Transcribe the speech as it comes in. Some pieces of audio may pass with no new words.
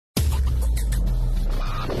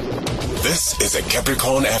This is a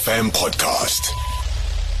Capricorn FM podcast.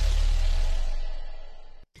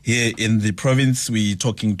 Here in the province, we're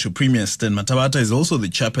talking to Premier President Mathabatha, is also the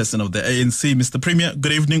chairperson of the ANC. Mr. Premier,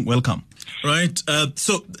 good evening. Welcome. Right.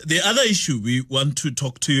 So the other issue we want to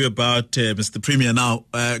talk to you about, Mr. Premier, now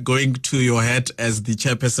going to your head as the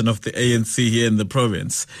chairperson of the ANC here in the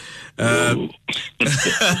province.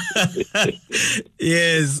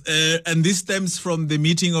 Yes, and this stems from the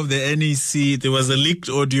meeting of the NEC. There was a leaked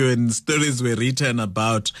audio and stories were written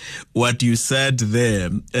about what you said there.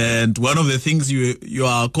 And one of the things you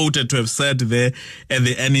are quoted to have said there at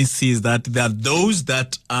the NEC is that there are those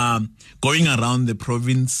that are going around the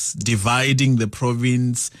province, dividing the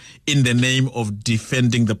province in the name of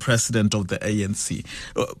defending the president of the ANC.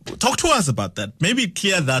 Talk to us about that. Maybe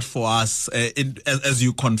clear that for us as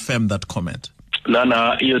you confirm that comment.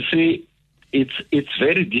 No, you see, it's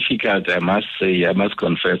very difficult, I must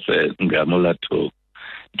confess, Nghamula, to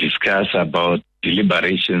discuss about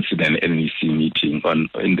deliberations in an NEC meeting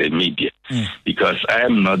in the media, because I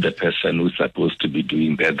am not the person who's supposed to be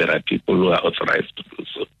doing that. There are people who are authorized to do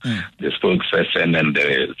so, the spokesperson and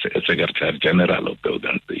the Secretary General of the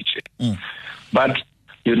organization. But,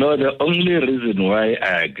 you know, the only reason why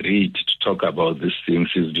I agreed to talk about these things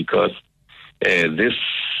is because this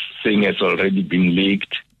thing has already been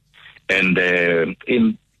leaked, and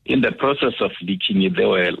in the process of leaking it, there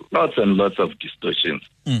were lots and lots of distortions,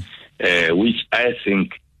 which I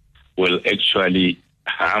think will actually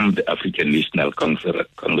harm the African National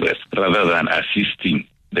Congress rather than assisting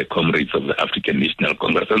the comrades of the African National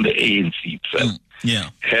Congress and the ANC itself.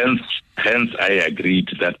 Hence, I agreed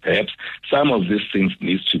that perhaps some of these things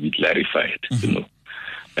needs to be clarified, you know.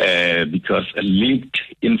 Because leaked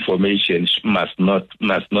information must not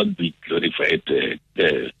be glorified.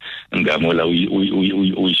 Nghamula,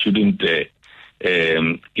 we shouldn't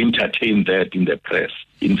entertain that in the press.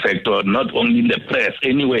 In fact, or not only in the press,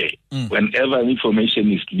 anyway. Whenever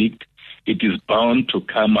information is leaked, it is bound to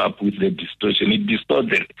come up with the distortion. It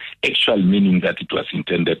distorts the actual meaning that it was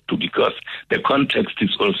intended to, because the context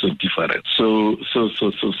is also different. So.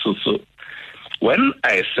 When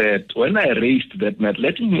I raised that matter,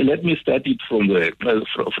 let me start it from where it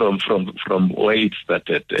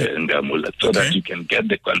started, Nghamula, so that you can get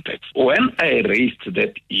the context. When I raised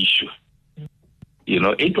that issue, you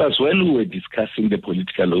know, it was when we were discussing the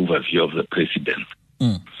political overview of the president.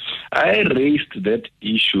 I raised that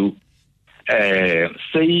issue,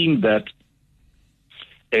 saying that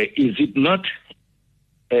is it not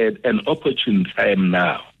an opportune time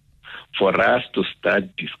now for us to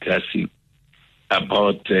start discussing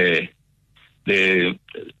about the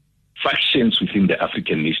factions within the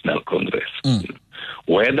African National Congress,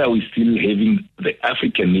 whether we're still having the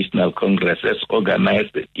African National Congress as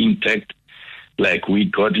organized and intact, like we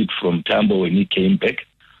got it from Tambo when he came back,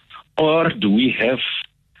 or do we have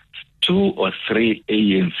 2 or 3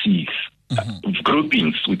 ANCs,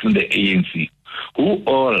 groupings within the ANC, who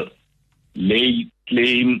all lay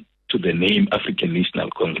claim to the name African National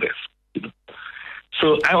Congress? You know?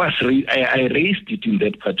 So I raised it in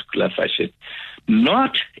that particular fashion,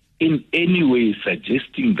 not in any way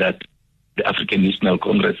suggesting that the African National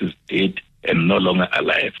Congress is dead and no longer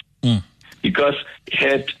alive. Because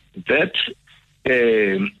had that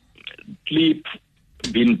clip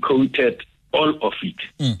been quoted, all of it,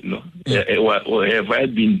 you know, or have I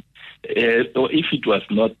been, or if it was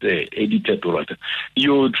not edited or whatever,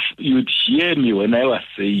 you'd hear me when I was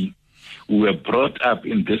saying we were brought up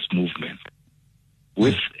in this movement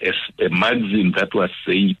with a magazine that was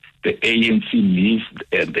saying the ANC lived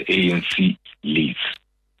and the ANC lives.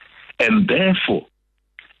 And therefore,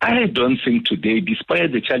 I don't think today,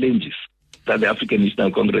 despite the challenges that the African National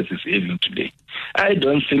Congress is having today, I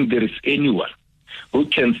don't think there is anyone who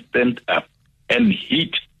can stand up and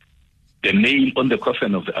hit the nail on the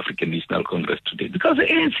coffin of the African National Congress today, because the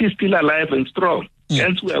ANC is still alive and strong.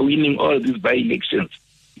 Hence, we are winning all these by-elections.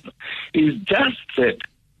 It's just that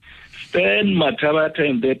Stan Mathabatha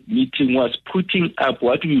in that meeting was putting up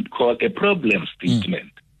what we would call a problem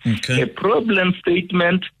statement. A problem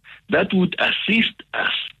statement that would assist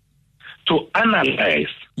us to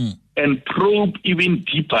analyze and probe even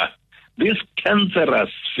deeper this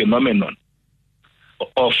cancerous phenomenon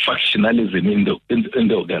of factionalism in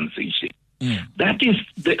the organization.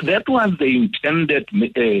 That was the intended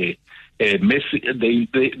the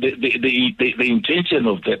intention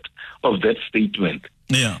of that statement.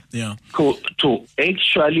 To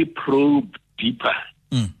actually probe deeper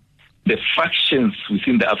the factions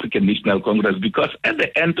within the African National Congress, because at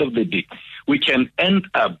the end of the day, we can end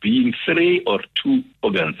up being 3 or 2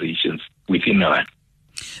 organizations within one.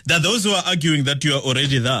 There are those who are arguing that you are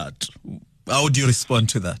already that. How would you respond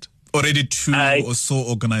to that? already two or so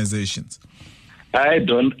organizations? I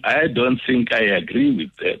don't think I agree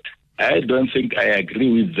with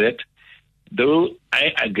that. Though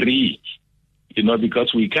I agree,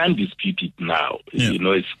 because we can't dispute it now. Yeah.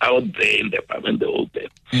 It's out there in the public, the open.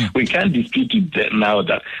 We can't dispute it now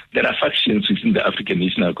that there are factions within the African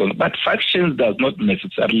National Congress. But factions does not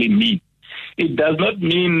necessarily mean,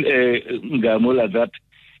 Nghamula, that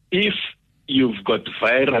if you've got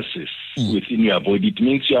viruses within your body, it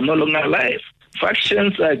means you are no longer alive.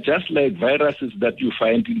 Factions are just like viruses that you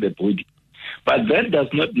find in the body. But that does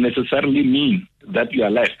not necessarily mean that you are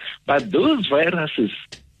alive. But those viruses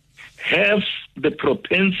have the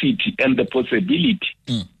propensity and the possibility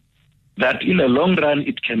that in the long run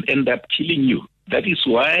it can end up killing you. That is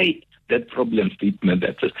why that problem statement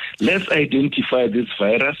that says, let's identify this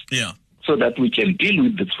virus so that we can deal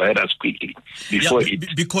with this virus quickly before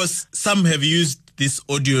because some have used this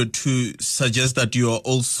audio to suggest that you are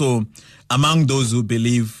also among those who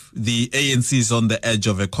believe the ANC is on the edge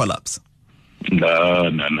of a collapse. No.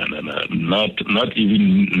 Not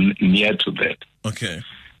even near to that. Okay.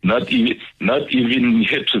 Not even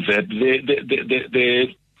near to that.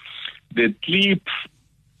 The clip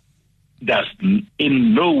does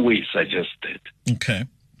in no way suggest that. Okay.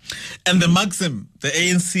 And the maxim, the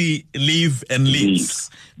ANC live and leads.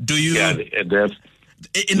 Do you,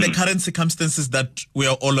 in the current circumstances that we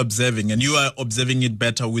are all observing, and you are observing it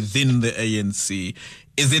better within the ANC,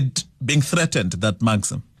 is it being threatened, that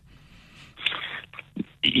maxim?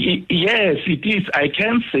 Yes, it is. I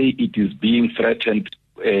can say it is being threatened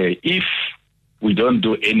if we don't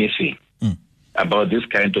do anything about this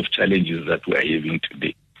kind of challenges that we are having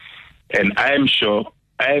today. And I am sure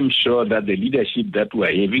that the leadership that we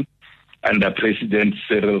are having under President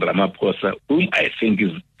Cyril Ramaphosa, whom I think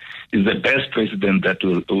is the best president that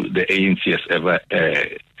the ANC has ever,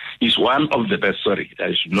 is one of the best. Sorry,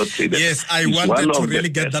 I should not say that. Yes, I wanted to really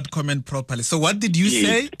get that comment properly. So what did you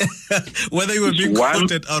say? Whether you were being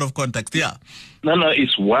quoted out of context, No,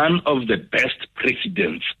 it's one of the best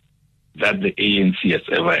presidents that the ANC has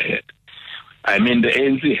ever had. I mean, the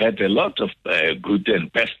ANC had a lot of good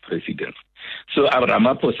and best presidents. So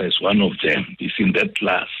Ramaphosa is one of them. He's in that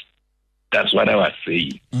class. That's what I was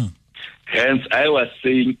saying. Hence, I was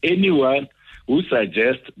saying anyone who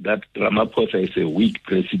suggests that Ramaphosa is a weak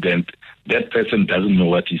president, that person doesn't know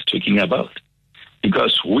what he's talking about.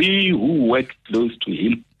 Because we who work close to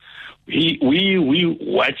him, we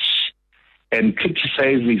watch and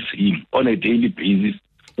criticize him on a daily basis.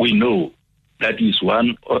 We know that he's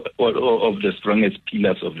one of the strongest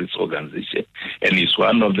pillars of this organization, and he's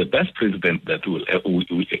one of the best presidents that we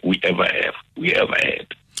ever had.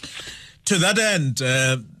 To that end,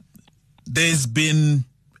 there's been,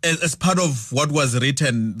 as part of what was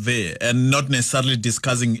written there, and not necessarily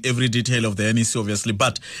discussing every detail of the NEC, obviously,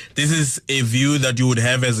 but this is a view that you would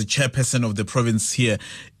have as a chairperson of the province here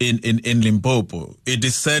in Limpopo. It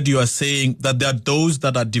is said, you are saying that there are those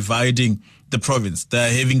that are dividing the province. They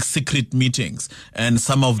are having secret meetings, and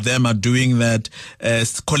some of them are doing that,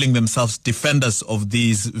 calling themselves defenders of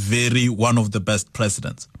these one of the best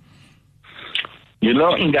presidents.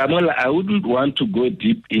 Nghamula, I wouldn't want to go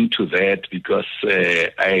deep into that because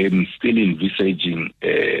I'm still envisaging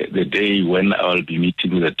the day when I'll be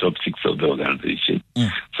meeting with the top 6 of the organization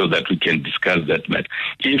so that we can discuss that matter.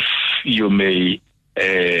 If you may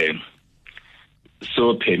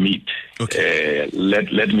so permit,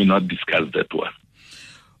 let me not discuss that one.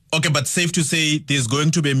 Okay, but safe to say there's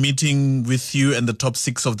going to be a meeting with you and the top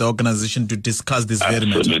 6 of the organization to discuss this very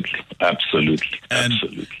matter. Absolutely.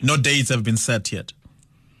 No dates have been set yet?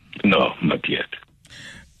 No, not yet.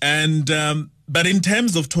 And but in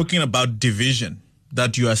terms of talking about division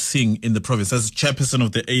that you are seeing in the province, as chairperson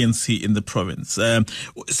of the ANC in the province,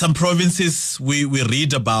 some provinces we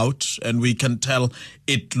read about and we can tell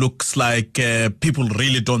it looks like people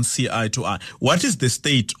really don't see eye to eye. What is the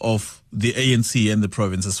state of the ANC in the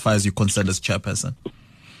province as far as you're concerned as chairperson?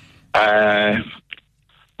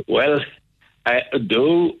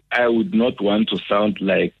 Though I would not want to sound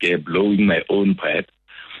like blowing my own pipe,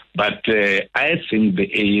 but I think the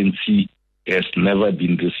ANC has never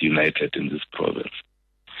been this united in this province.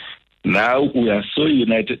 Now we are so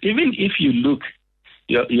united. Even if you look,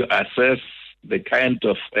 you assess the kind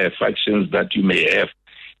of factions that you may have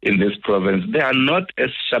in this province, they are not as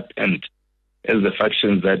sharp-ended as the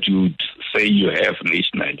factions that you would say you have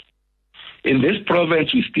nationally. In this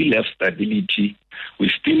province, we still have stability. We're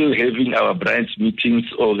still having our branch meetings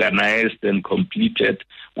organized and completed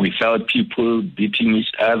without people beating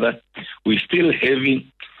each other. We're still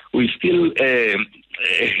having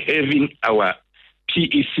our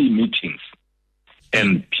PEC meetings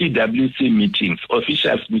and PwC meetings,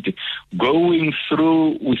 officials meetings, going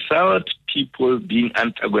through without people being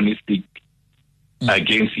antagonistic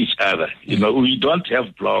against each other. You know, we don't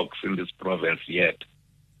have blocks in this province yet.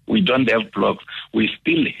 We don't have blocks. We're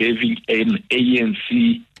still having an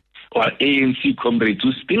ANC or ANC comrades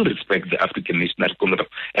who still respect the African National Congress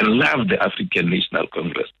and love the African National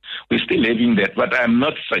Congress. We're still having that, but I'm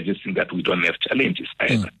not suggesting that we don't have challenges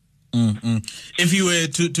either. If you were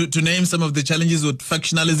to name some of the challenges, would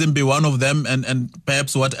factionalism be one of them, and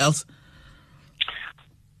perhaps what else?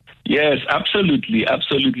 Yes, absolutely.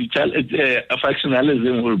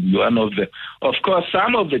 Factionalism will be one of them. Of course,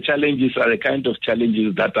 some of the challenges are the kind of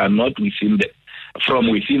challenges that are not from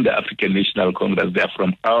within the African National Congress. They are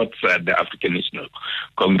from outside the African National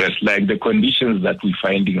Congress, like the conditions that we're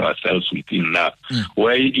finding ourselves within now,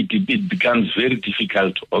 where it becomes very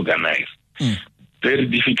difficult to organize. Very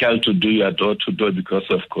difficult to do your door-to-door because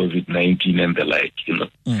of COVID-19 and the like, you know.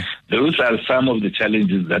 Those are some of the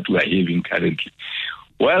challenges that we are having currently.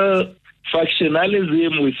 Well,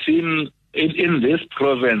 factionalism within in this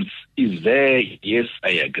province is there, yes,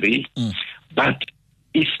 I agree. But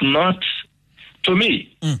it's not, to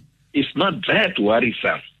me, it's not that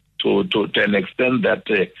worrisome to an extent that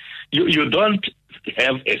you don't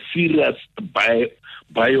have a serious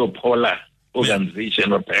bipolar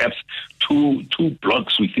organization, or perhaps two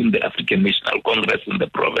blocks within the African National Congress in the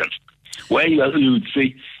province, where you would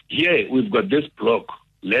say, here we've got this block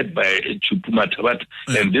led by Chupu Mathabatha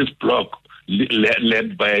and this block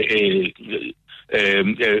led by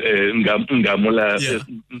Nghamula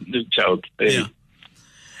Chauke.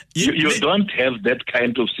 You don't have that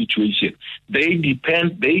kind of situation. They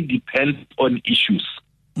depend on issues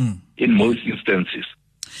in most instances.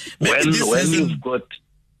 When you've got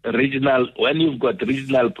regional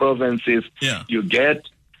provinces, you get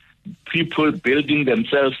people building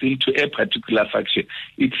themselves into a particular faction.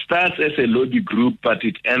 It starts as a lobby group, but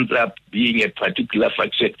it ends up being a particular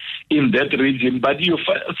faction in that region. But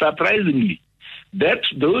surprisingly,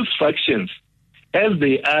 those factions, as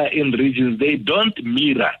they are in regions, they don't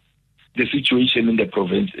mirror the situation in the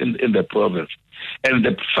province. And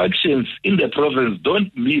the factions in the province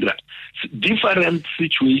don't mirror different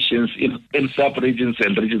situations in sub-regions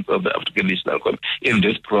and regions of the African National Congress in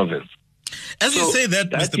this province. As you say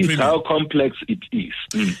that, Mr. Is Premier, how complex it is.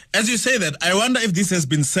 As you say that, I wonder if this has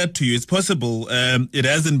been said to you. It's possible it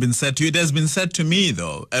hasn't been said to you. It has been said to me,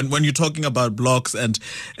 though. And when you're talking about blocks and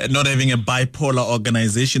not having a bipolar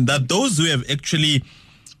organization, that those who have actually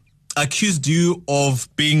accused you of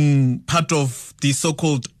being part of the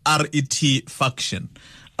so-called RET faction,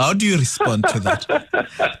 how do you respond to that?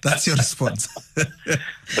 That's your response.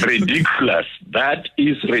 Ridiculous. That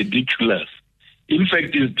is ridiculous. In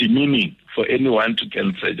fact, it's demeaning for anyone to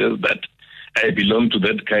can suggest that I belong to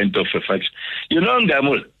that kind of a faction. You know,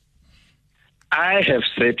 Nghamula, I have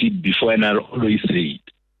said it before and I'll always say it.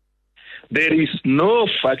 There is no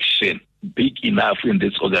faction big enough in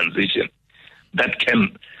this organization that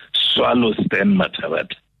can swallow Stan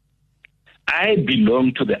Mathabatha. I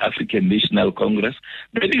belong to the African National Congress.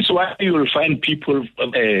 That is why you will find people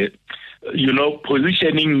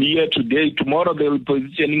positioning me here today. Tomorrow they will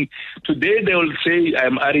positioning. Today they will say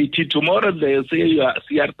I'm RET. Tomorrow they will say you are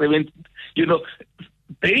CR7.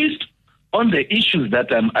 Based on the issues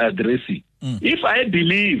that I'm addressing. If I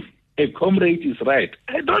believe a comrade is right,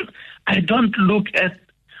 I don't look at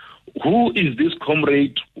who is this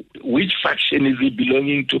comrade, which faction is he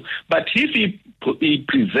belonging to. But if he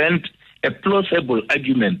presents a plausible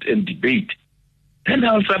argument and debate, then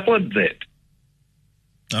I'll support that.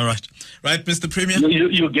 All right. Right, Mr. Premier?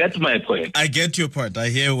 You get my point. I get your point. I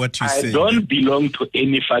hear what you say. I don't belong to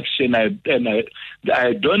any faction. I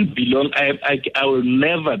don't belong. I will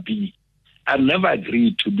never be. I'll never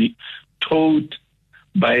agree to be told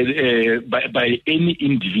by any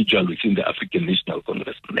individual within the African National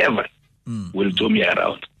Congress. Never will tow me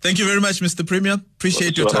around. Thank you very much, Mr. Premier.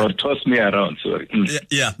 Appreciate your time. Or toss me around, sorry.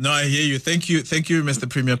 Yeah, no, I hear you. Thank you, Mr.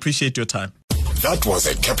 Premier. Appreciate your time. That was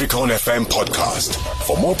a Capricorn FM podcast.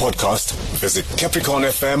 For more podcasts, visit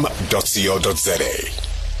capricornfm.co.za.